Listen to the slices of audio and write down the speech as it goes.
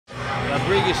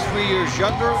Rodriguez 3 years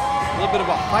younger, a little bit of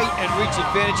a height and reach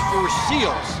advantage for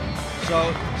Seals.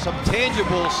 So some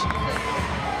tangibles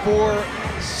for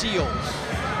Seals.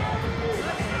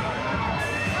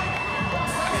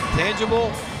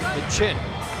 Intangible, the chin.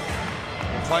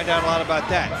 We'll find out a lot about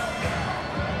that.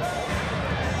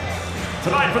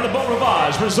 Tonight from the Beau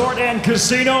Rivage Resort and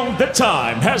Casino, the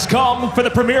time has come for the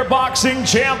Premier Boxing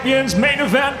Champions main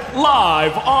event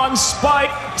live on Spike.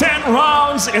 10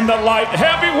 rounds in the light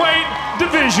heavyweight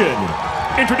division.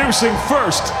 Introducing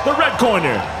first, the red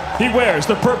corner. He wears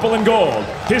the purple and gold.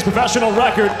 His professional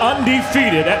record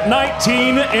undefeated at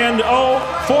 19-0,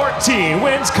 14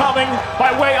 wins coming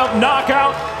by way of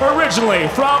knockout. Originally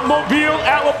from Mobile,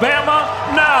 Alabama,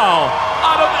 now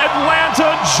out of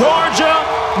Atlanta, Georgia,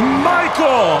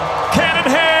 Michael Cannon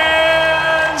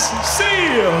Hands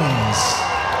Seals.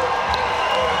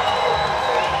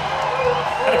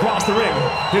 And across the ring,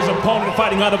 his opponent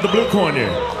fighting out of the blue corner.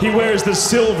 He wears the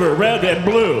silver, red, and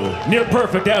blue. Near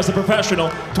perfect as a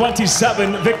professional.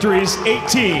 27 victories,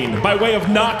 18 by way of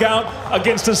knockout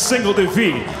against a single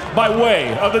defeat. By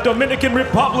way of the Dominican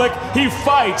Republic, he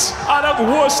fights out of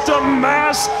Worcester,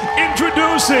 Mass.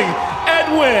 Introducing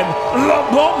Edwin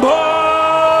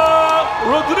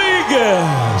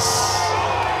Rodriguez.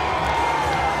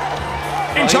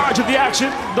 In charge of the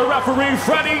action, the referee,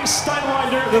 Freddie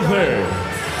Steinwinder III.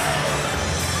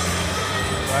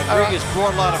 Rodriguez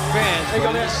brought a lot of fans,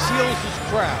 but he seals his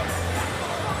crowd.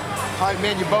 All right,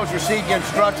 men, you both received your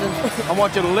instructions. I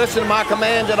want you to listen to my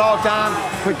commands at all times.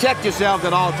 Protect yourselves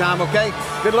at all times, okay?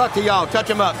 Good luck to y'all. Touch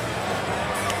them up.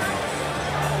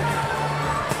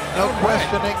 No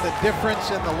questioning the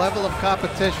difference in the level of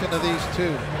competition of these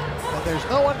two. And there's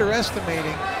no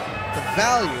underestimating the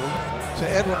value to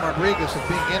Edwin Rodriguez of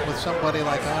being in with somebody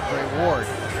like Andre Ward.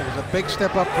 It was a big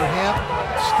step up for him.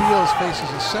 Steels faces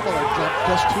a similar jump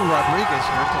just to Rodriguez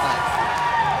here tonight.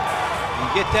 You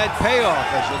get that payoff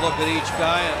as you look at each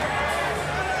guy.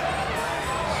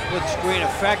 Split screen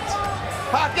effect.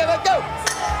 Hot, give it, go!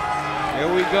 Here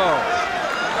we go.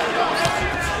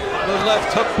 Good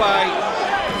left hook by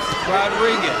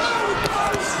Rodriguez.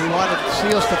 He wanted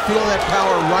Seals to feel that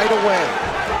power right away.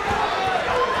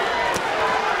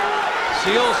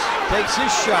 Seals takes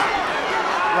his shot.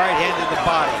 Right hand to the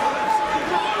body.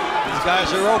 These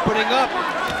guys are opening up.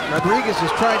 Rodriguez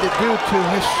is trying to do to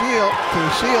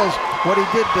Seals what he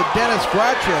did to Dennis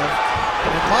Grachev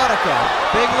in Monaco.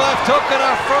 Big left hook and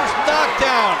our first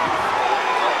knockdown.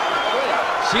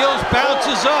 Seals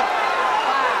bounces up.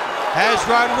 Has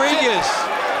Rodriguez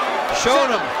shown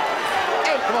him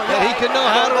that he can know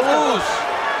how to lose.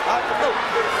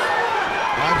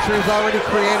 I'm sure he's already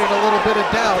created a little bit of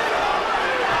doubt.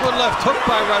 Good left hook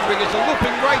by Rodriguez, a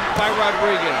looping right by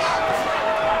Rodriguez.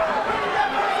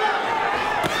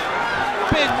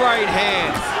 Big right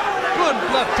hand. Good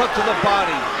left hook to the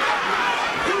body.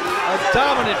 A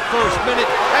dominant first minute,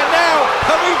 and now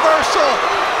a reversal.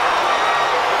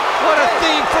 What a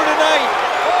theme for tonight.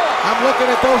 I'm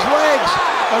looking at those legs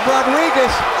of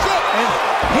Rodriguez, and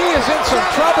he is in some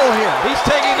trouble here. He's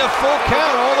taking the full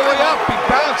count all the way up. He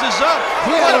bounces up.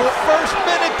 What a first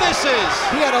minute this is.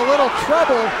 He had a little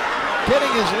trouble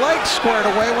getting his legs squared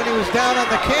away when he was down on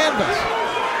the canvas.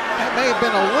 That may have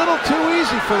been a little too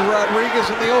easy for Rodriguez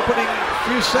in the opening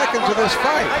few seconds of this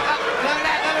fight.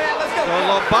 So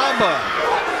La Bamba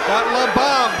got La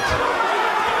Bombed.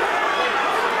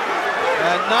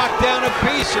 Knocked down a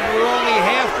piece, and we're only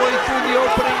halfway through the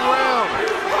opening round.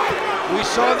 We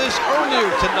saw this earlier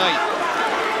tonight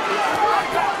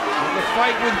in the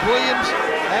fight with Williams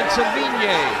and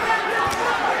Savigny.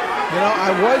 You know,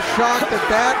 I was shocked at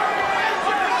that.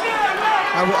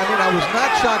 I mean, I was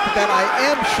not shocked at that. I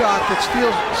am shocked that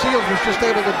Seals was just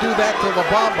able to do that to La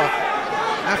Bamba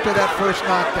after that first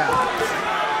knockdown.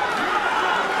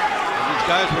 And these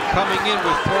guys were coming in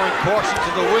with throwing caution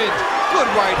to the wind. Good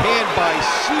right hand by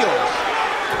Seals.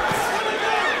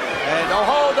 And Don't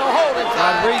hold it.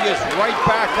 Rodriguez right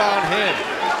back on him.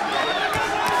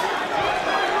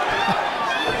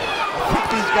 I think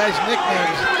these guys'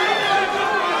 nicknames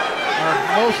are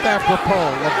most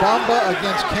apropos. La Bamba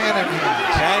against Cannon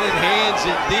Hands. Cannon Hands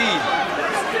indeed.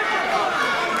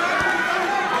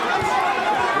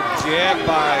 Good jab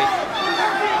by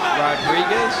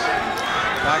Rodriguez.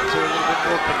 Back to a little bit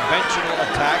more conventional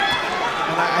attack.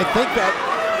 And I think that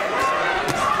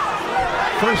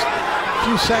first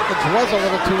few seconds was a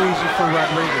little too easy for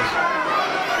Rodriguez.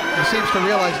 He seems to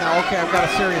realize now, okay, I've got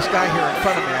a serious guy here in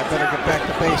front of me. I better get back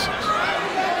to basics.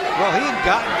 Well, he had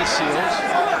gotten to Seals.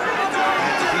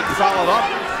 And if he'd followed up,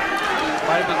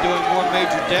 might have been doing more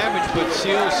major damage, but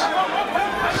Seals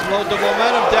slowed the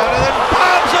momentum down and then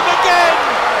bombs him again!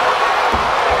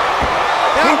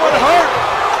 That would hurt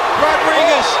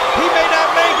Rodriguez. He may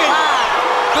not make it.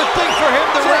 Good thing for him,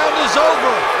 the round is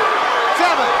over.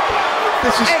 7.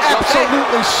 This is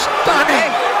absolutely stunning.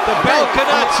 The bell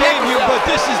cannot save you, but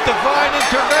this is divine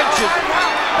intervention.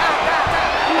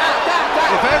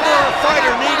 If ever a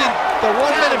fighter needed the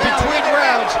 1 minute between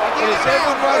rounds, it is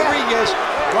Edwin Rodriguez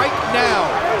right now.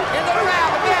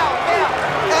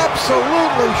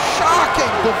 Absolutely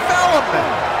shocking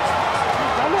development.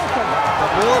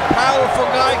 The more powerful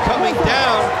guy coming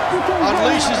down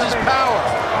unleashes his power.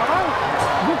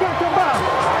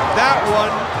 That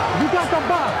one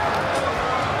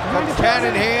from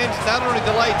cannon hands not only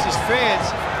delights his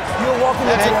fans,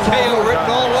 that had KO written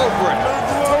all over it.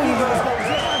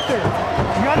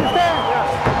 You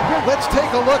understand? Let's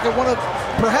take a look at one of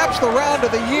perhaps the round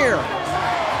of the year.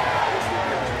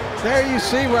 There you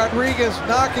see Rodriguez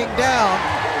knocking down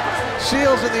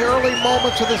Seals in the early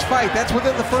moments of this fight. That's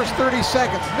within the first 30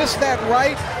 seconds. Missed that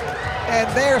right, and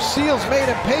there Seals made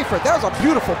him pay for it. That was a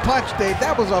beautiful punch, Dave.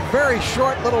 That was a very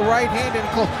short little right hand in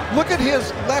close. Look at his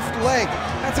left leg.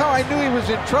 That's how I knew he was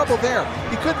in trouble there.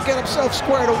 He couldn't get himself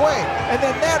squared away. And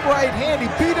then that right hand, he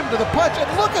beat him to the punch. And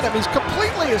look at him, he's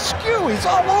completely askew. He's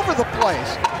all over the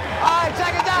place.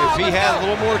 If he had a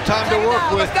little more time to work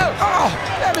with. Oh,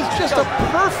 that is just a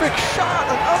perfect shot,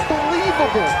 an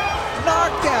unbelievable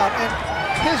knockdown. And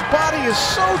his body is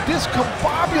so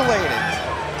discombobulated.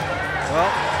 Well,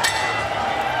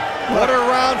 what a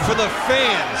round for the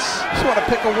fans. Just want to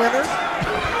pick a winner?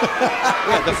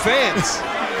 Yeah, the fans.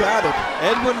 Got it.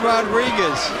 Edwin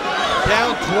Rodriguez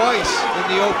down twice in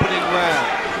the opening round.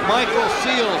 Michael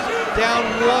Seals down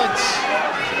once.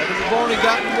 And we've only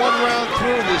gotten 1 round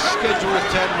through this scheduled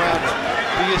 10-rounder.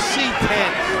 Do you see 10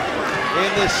 in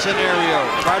this scenario?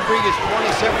 Rodriguez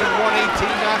 27-1, 18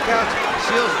 knockouts.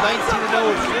 Seals 19-0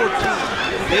 at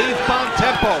 14. Dave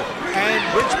Bontempo and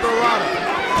Rich Barada,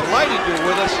 delighted you're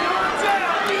with us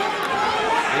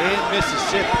in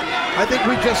Mississippi. I think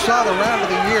we just saw the round of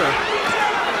the year.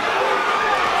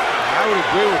 I would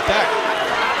agree with that.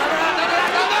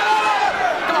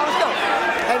 Come on, let's go.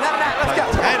 Hey, let's go.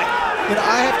 Titanic. You know,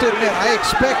 I have to admit, I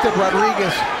expected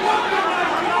Rodriguez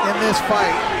in this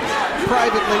fight.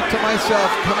 Privately to myself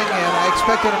coming in, I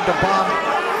expected him to bomb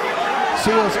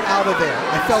Seals out of there.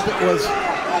 I felt it was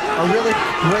a really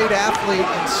great athlete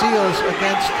in Seals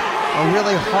against a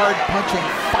really hard punching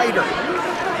fighter.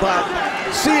 But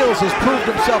Seals has proved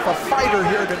himself a fighter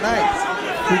here tonight,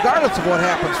 regardless of what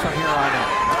happens from here on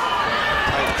out.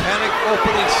 Titanic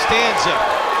opening stanza.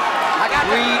 I got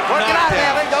 3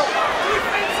 knockdowns.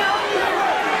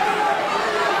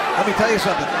 Let me tell you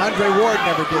something, Andre Ward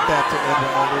never did that to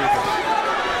Edwin Rodriguez.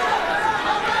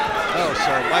 Oh,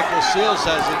 so Michael Seals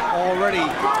has an already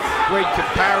great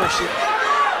comparison.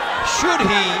 Should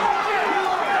he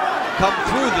come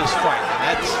through this fight?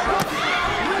 And that's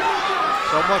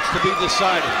so much to be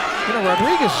decided. You know,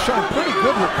 Rodriguez is showing pretty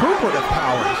good recuperative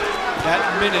powers. That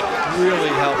minute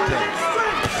really helped him.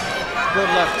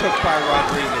 Good left hook by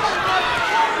Rodriguez.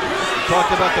 We talked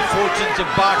about the fortunes of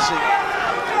boxing.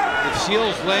 If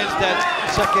Seals lands that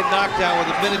second knockdown with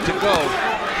a minute to go,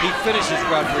 he finishes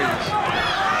Rodriguez.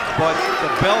 But the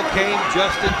bell came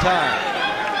just in time.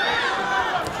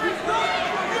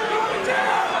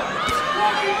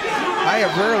 I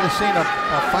have rarely seen a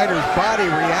fighter's body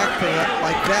react to that,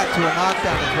 like that to a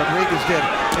knockdown as Rodriguez did.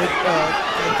 I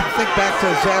can think back to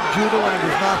Zab Judah when he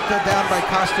was knocked down by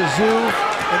Costa Tszyu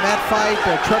in that fight.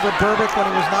 Trevor Berbick when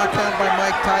he was knocked down by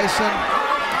Mike Tyson.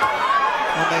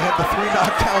 When they had the 3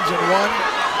 knockdowns in one.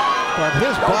 But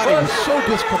his body was so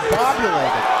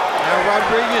discombobulated. Now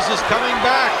Rodriguez is coming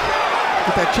back.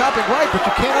 With that chopping right, but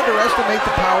you can't underestimate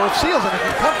the power of Seals, and it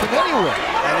can come from anywhere.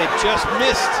 And it just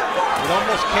missed. It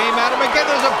almost came at him again.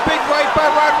 There's a big right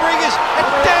by Rodriguez, and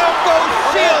down goes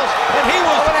Seals, and he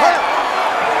was hurt.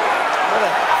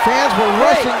 Fans were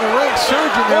rushing the ring,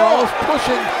 surging there, almost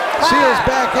pushing Seals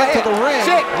back into the ring.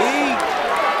 He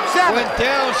went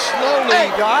down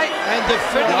slowly and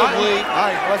definitively. All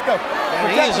right, let's go. And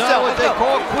he is on what they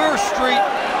call Queer Street.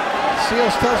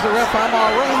 Seals tells the ref, I'm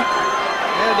all right.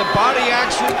 And the body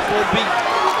action will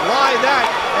belie that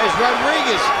as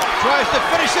Rodriguez tries to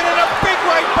finish it, and a big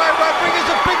right by Rodriguez,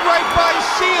 a big right by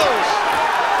Seals.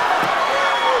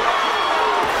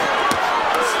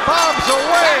 Bombs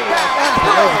away.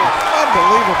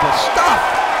 Unbelievable stuff.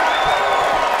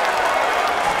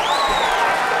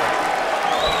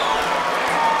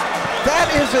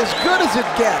 That is as good as it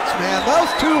gets, man.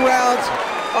 Those 2 rounds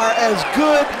are as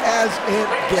good as it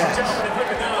gets.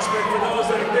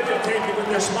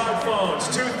 Your smartphones,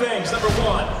 2 things. Number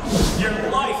 1, your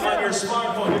life on your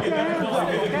smartphone.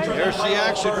 There's the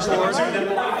action for it.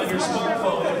 Your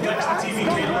smartphone that connects the TV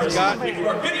camera. He's got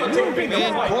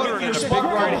man cornered and a big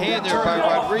right hand there by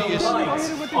Rodriguez. On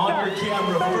your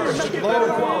camera first. Low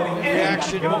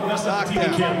reaction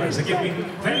knockdown. Cameras. Again, we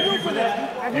thank you for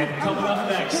that. And coming up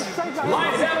next,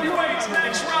 light heavyweights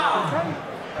next round.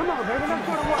 Come on, baby, let's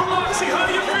go to work. Biloxi, how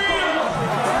do you feel?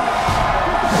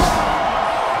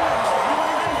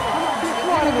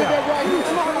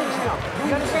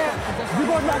 You understand? You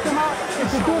go knock him out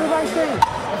if you do the right thing.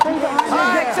 Stay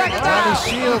behind Ronnie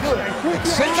Shields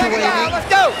accentuating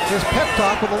his pep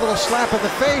talk with a little slap in the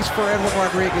face for Edwin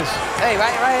Rodriguez. Hey,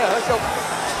 right here. Let's go.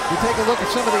 You take a look at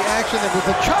some of the action that with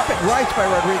the chopping rights by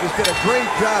Rodriguez, did a great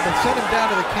job and sent him down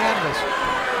to the canvas.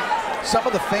 Some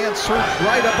of the fans surged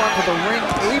right up onto the ring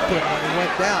apron when he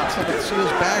went down, some of the Shields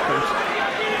backers.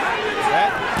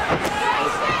 That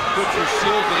was good for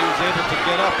Shields that he was able to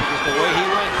get up because the way he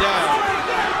went down,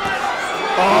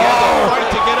 he had to fight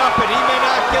to get up, and he may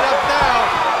not get up now.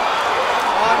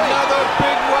 Another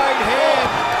big right hand.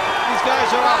 These guys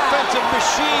are offensive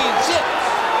machines.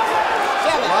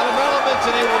 A lot of elements,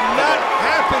 and they will not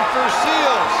happen for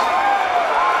Shields.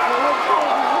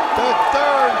 The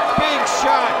third big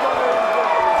shot.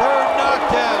 Third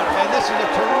knockdown, and this is a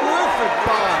terrific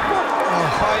bomb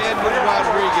by Edwin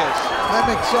Rodriguez.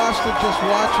 I'm exhausted just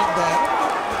watching that.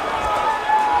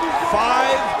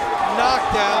 5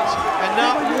 knockdowns, and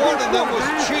not one of them was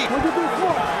cheap.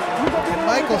 And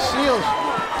Michael Shields,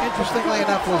 interestingly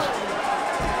enough,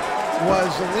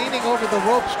 was leaning over the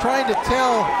ropes trying to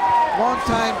tell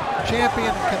longtime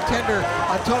champion contender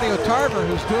Antonio Tarver,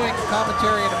 who's doing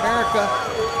commentary in America,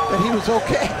 that he was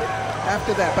okay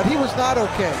after that, but he was not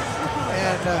okay.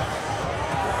 And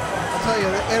I'll tell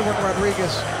you, Edwin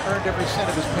Rodriguez earned every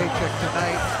cent of his paycheck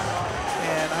tonight,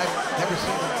 and I've never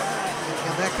seen him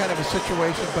in that kind of a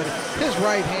situation, but his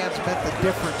right hands meant the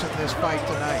difference in this fight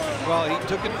tonight. Well, he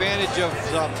took advantage of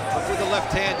where the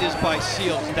left hand is by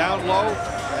Shields, down low,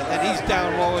 and then he's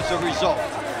down low as a result.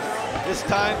 This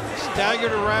time,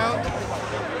 staggered around,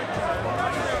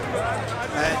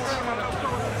 and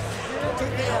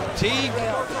Teague,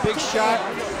 the big shot,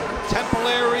 temple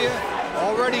area,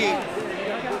 already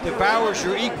devours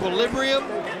your equilibrium.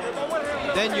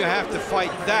 Then you have to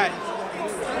fight that,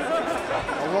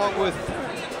 along with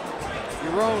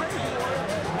your own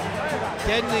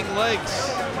deadening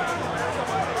legs.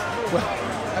 Well,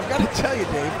 I've got to tell you,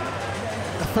 Dave,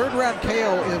 the third round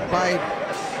KO by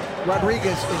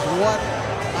Rodriguez is what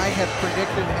I had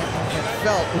predicted and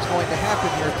felt was going to happen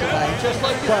here tonight. Just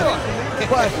like you thought.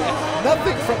 But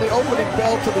nothing from the opening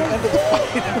bell to the end of the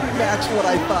fight matched what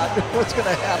I thought was going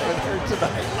to happen here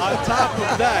tonight. On top of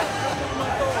that,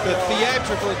 the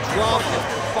theatrical drama of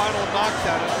the final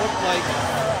knockdown, it looked like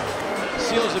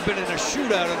Shields had been in a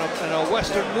shootout in a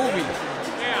Western movie.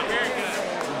 Yeah, very good.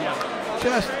 Yeah.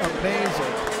 Just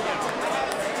amazing.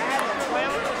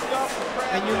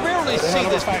 And you rarely see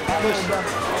this because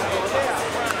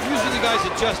usually the guys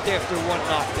adjust after one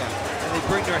knockdown and they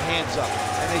bring their hands up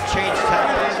and they change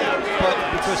tactics. But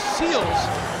because Shields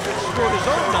scored his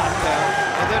own knockdown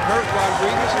and then hurt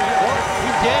Rodriguez,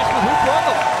 he danced with who brought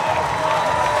them.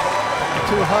 The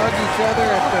two hug each other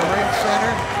at the ring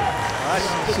center.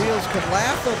 Shields can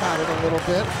laugh about it a little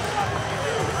bit.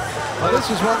 Well,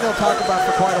 this is one they'll talk about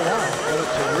for quite a while. What a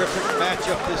terrific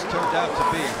matchup this turned out to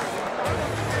be.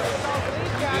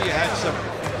 You had some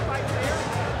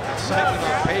excitement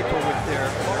on paper with their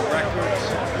records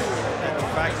and the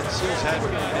fact that Shields had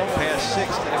been past 6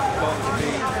 that it was going to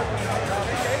be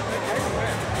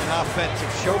an offensive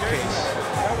showcase.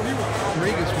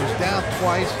 Rodriguez was down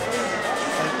twice.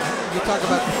 And you talk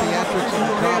about the theatrics and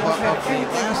the drama of the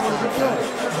last knockdown.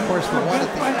 Of course, the one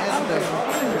at the end of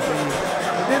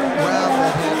the round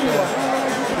that had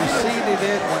preceded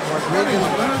it when Rodriguez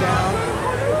went down.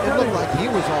 It looked like he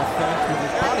was off balance with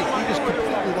his body. He just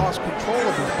completely lost control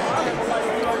of his body.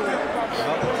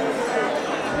 Well,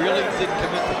 really didn't come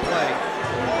into play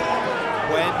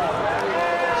when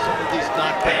some of these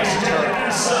knockdowns occurred.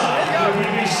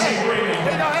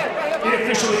 It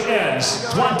officially ends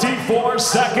 24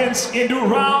 seconds into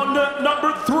round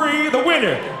number 3. The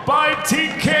winner by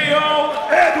TKO,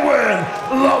 Edwin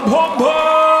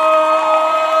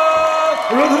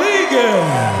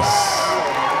Rodriguez.